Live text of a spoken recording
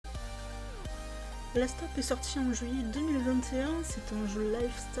La Stop est sortie en juillet 2021, c'est un jeu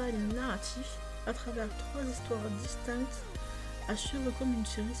lifestyle narratif à travers 3 histoires distinctes à suivre comme une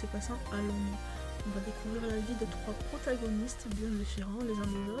série se passant à Londres. On va découvrir la vie de 3 protagonistes bien différents les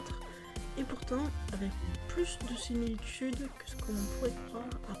uns des autres et pourtant avec plus de similitudes que ce que l'on pourrait croire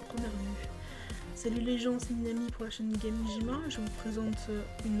à première vue. Salut les gens, c'est Minami pour la chaîne Game Jima. Je vous présente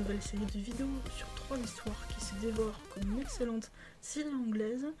une nouvelle série de vidéos sur 3 histoires qui se dévorent comme une excellente série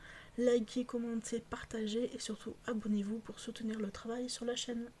anglaise. Likez, commentez, partagez et surtout abonnez-vous pour soutenir le travail sur la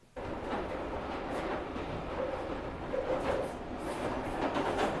chaîne.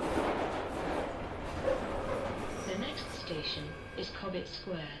 The next station is Cobbett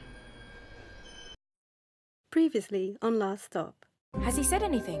Square. Previously on Last Stop. Has he said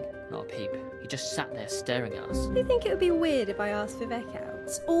anything? Not a peep. He just sat there staring at us. Do you think it would be weird if I asked Vivek out?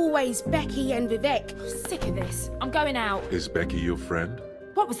 It's always Becky and Vivek. Sick of this. I'm going out. Is Becky your friend?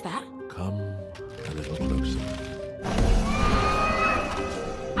 What was that? Come a little closer.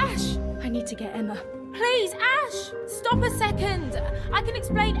 Ash! I need to get Emma. Please, Ash! Stop a second! I can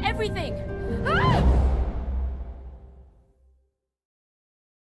explain everything. Ah!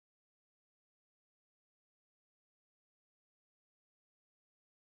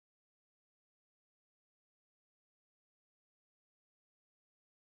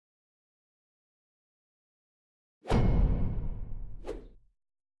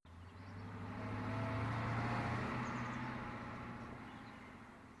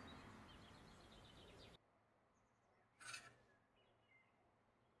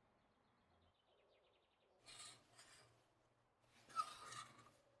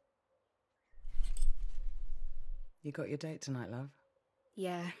 You got your date tonight, love?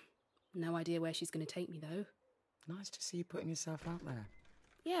 Yeah. No idea where she's going to take me, though. Nice to see you putting yourself out there.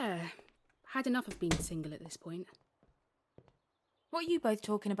 Yeah. Had enough of being single at this point. What are you both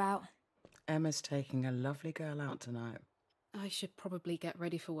talking about? Emma's taking a lovely girl out tonight. I should probably get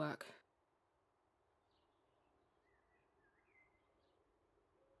ready for work.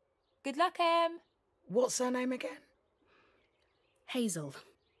 Good luck, Em. What's her name again? Hazel.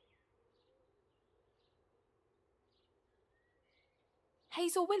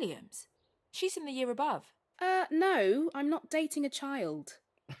 Hazel Williams. She's in the year above. No, I'm not dating a child.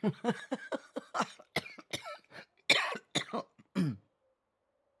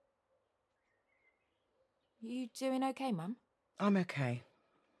 You doing okay, Mum? I'm okay.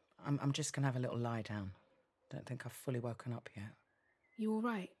 I'm just going to have a little lie down. Don't think I've fully woken up yet. You all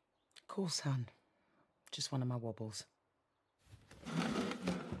right? Of course, hon. Just one of my wobbles.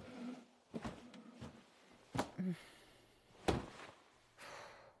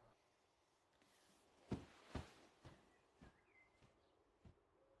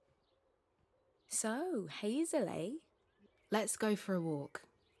 So, Hazel, eh? Let's go for a walk.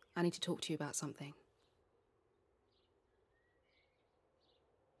 I need to talk to you about something.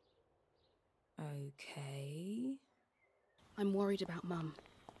 Okay. I'm worried about Mum.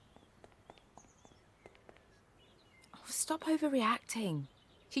 Oh, stop overreacting.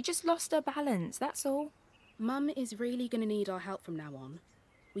 She just lost her balance, that's all. Mum is really going to need our help from now on.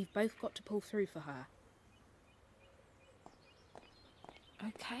 We've both got to pull through for her.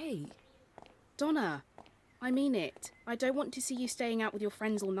 Okay. Donna, I mean it. I don't want to see you staying out with your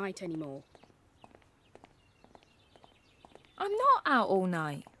friends all night anymore. I'm not out all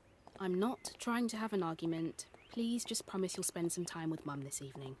night. I'm not trying to have an argument. Please just promise you'll spend some time with Mum this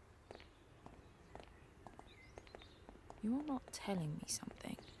evening. You're not telling me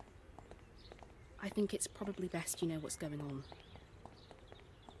something. I think it's probably best you know what's going on.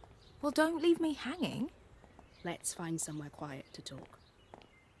 Well, don't leave me hanging. Let's find somewhere quiet to talk.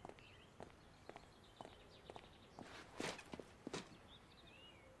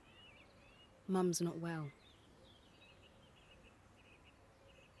 Mum's not well.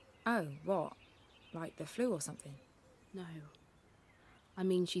 Oh, what? Like the flu or something? No. I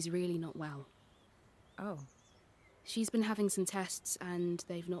mean, she's really not well. Oh. She's been having some tests and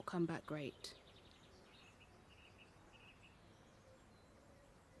they've not come back great.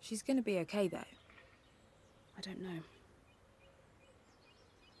 She's gonna be okay, though. I don't know.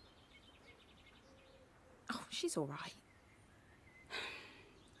 Oh, she's all right.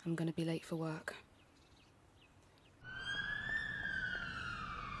 I'm gonna be late for work.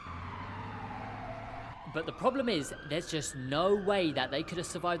 But the problem is, there's just no way that they could have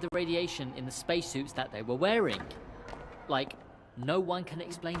survived the radiation in the spacesuits that they were wearing. Like, no one can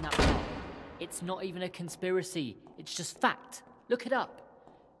explain that part. It's not even a conspiracy, it's just fact. Look it up.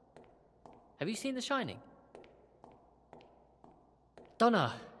 Have you seen The Shining?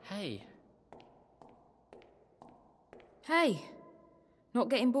 Donna, hey. Hey, not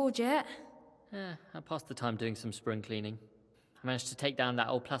getting bored yet? I passed the time doing some spring cleaning. I managed to take down that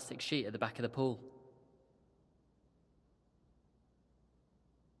old plastic sheet at the back of the pool.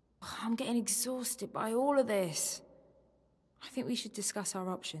 I'm getting exhausted by all of this. I think we should discuss our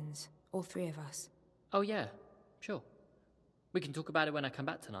options, all three of us. Oh yeah, sure. We can talk about it when I come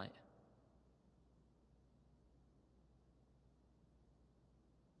back tonight.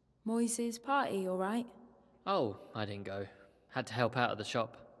 Moise's party, all right? Oh, I didn't go. Had to help out at the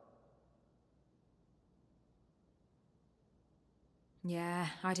shop. Yeah,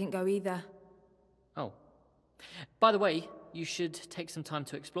 I didn't go either. Oh. By the way, you should take some time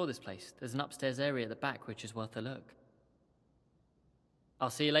to explore this place. There's an upstairs area at the back which is worth a look. I'll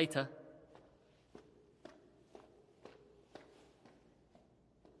see you later.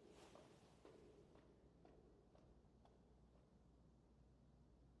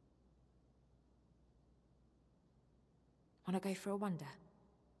 Wanna go for a wander?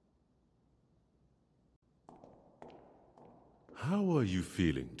 How are you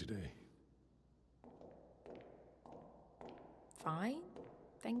feeling today? Fine,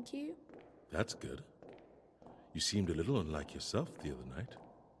 thank you. That's good. You seemed a little unlike yourself the other night.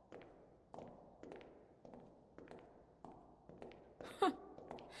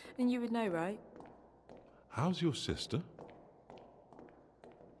 And you would know, right? How's your sister?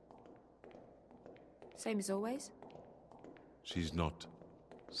 Same as always. She's not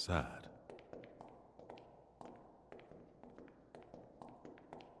sad.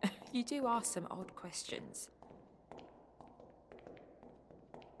 You do ask some odd questions.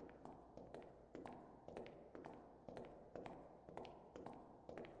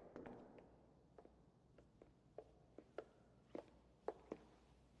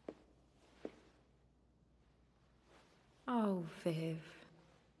 Oh, Viv.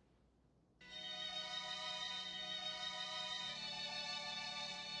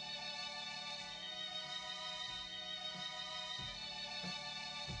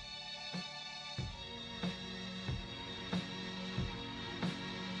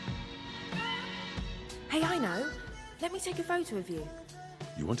 Hey, I know. Let me take a photo of you.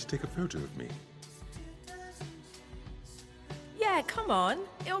 You want to take a photo of me? Yeah, come on.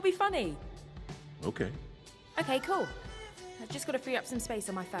 It'll be funny. Okay. Okay, cool. I've just got to free up some space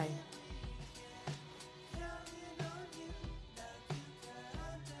on my phone.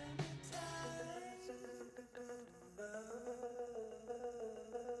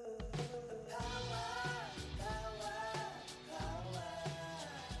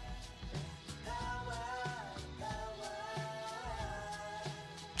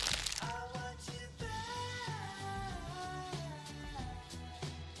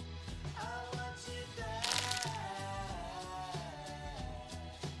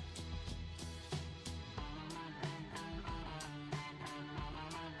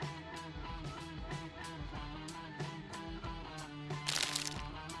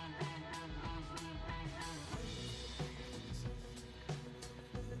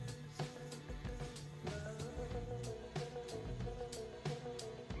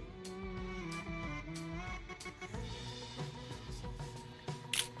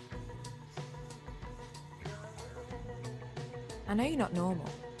 I know you're not normal.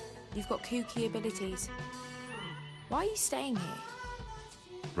 You've got kooky abilities. Why are you staying here?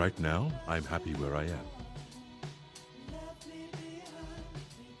 Right now, I'm happy where I am.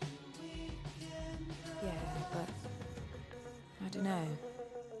 Yeah, but I don't know.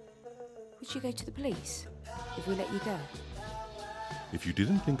 Would you go to the police if we let you go? If you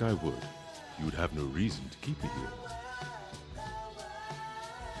didn't think I would, you would have no reason to keep me here.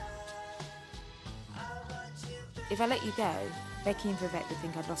 If I let you go, Becky and Vivek would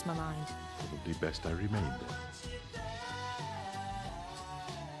think I'd lost my mind. Probably best I remain then.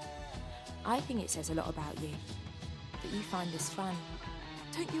 I think it says a lot about you, that you find this fun.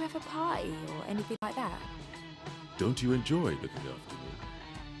 Don't you ever party or anything like that? Don't you enjoy looking after me?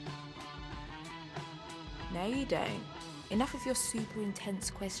 No, you don't. Enough of your super intense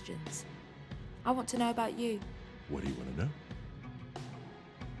questions. I want to know about you. What do you want to know?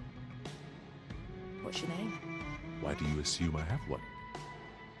 What's your name? Why do you assume I have one?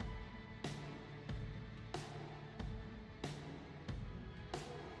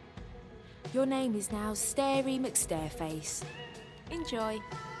 Your name is now Starey McStareface. Enjoy.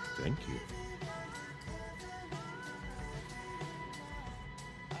 Thank you.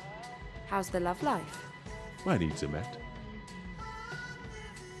 How's the love life? My needs are met.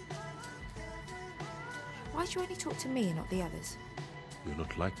 Why do you only talk to me and not the others? You're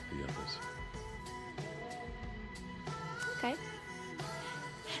not like the others. Okay.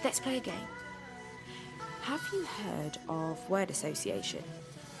 Let's play a game. Have you heard of word association?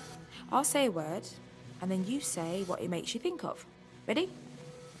 I'll say a word, and then you say what it makes you think of. Ready?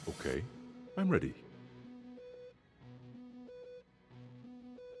 Okay, I'm ready.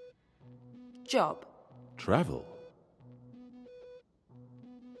 Job. Travel.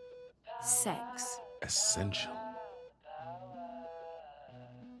 Sex. Essential.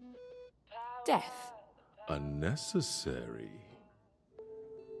 Death. Unnecessary.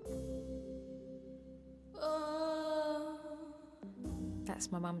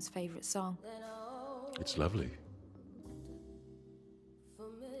 That's my mum's favourite song. It's lovely.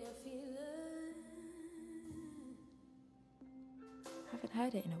 Haven't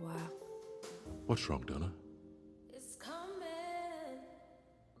heard it in a while. What's wrong, Donna?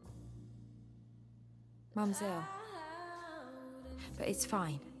 Mum's ill. But it's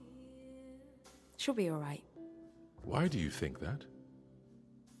fine. She'll be all right. Why do you think that?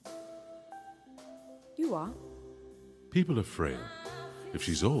 You are? People are frail. If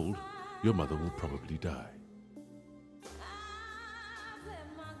she's old, your mother will probably die.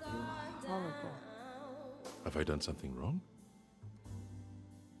 You're horrible. Have I done something wrong?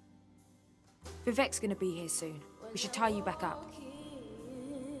 Vivek's gonna be here soon. We should tie you back up.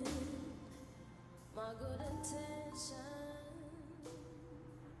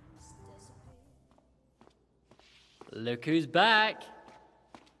 Look who's back!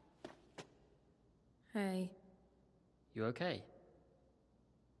 Hey, You okay?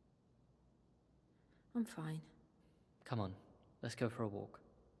 I'm fine. Come on, let's go for a walk.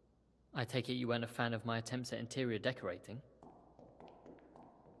 I take it you weren't a fan of my attempts at interior decorating?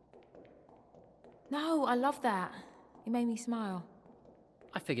 No, I love that. It made me smile.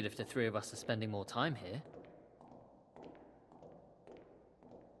 I figured if the three of us are spending more time here...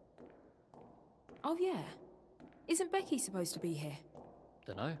 Oh yeah. Isn't Becky supposed to be here?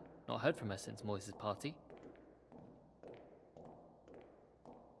 Dunno, not heard from her since Moise's party.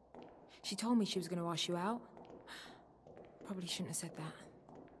 She told me she was going to ask you out. Probably shouldn't have said that.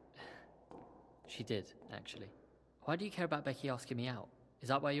 She did, actually. Why do you care about Becky asking me out? Is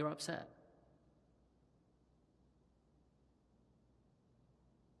that why you're upset?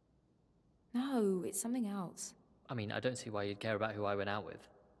 No, it's something else. I mean, I don't see why you'd care about who I went out with.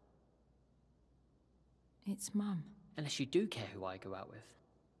 It's Mum. Unless you do care who I go out with.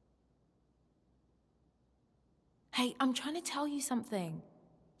 Hey, I'm trying to tell you something.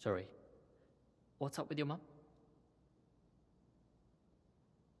 Sorry. What's up with your mum?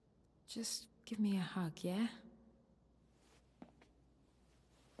 Just give me a hug, yeah?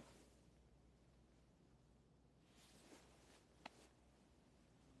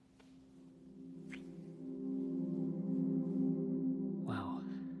 Wow.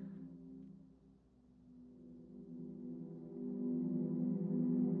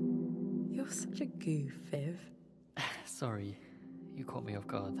 You're such a goof, Viv. Sorry, you caught me off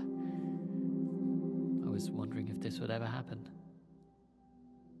guard. I was wondering if this would ever happen.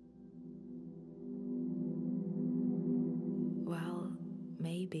 Well,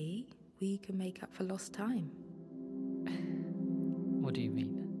 maybe we can make up for lost time. What do you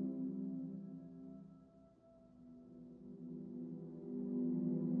mean?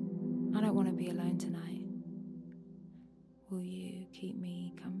 I don't want to be alone tonight. Will you keep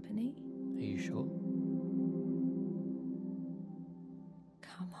me company? Are you sure?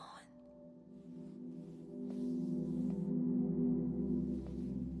 Come on.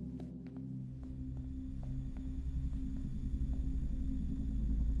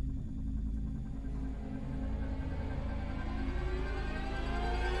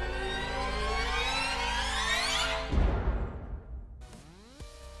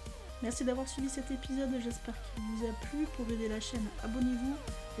 Merci d'avoir suivi cet épisode, j'espère qu'il vous a plu. Pour aider la chaîne, abonnez-vous,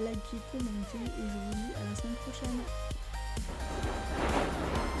 likez, commentez et je vous dis à la semaine prochaine.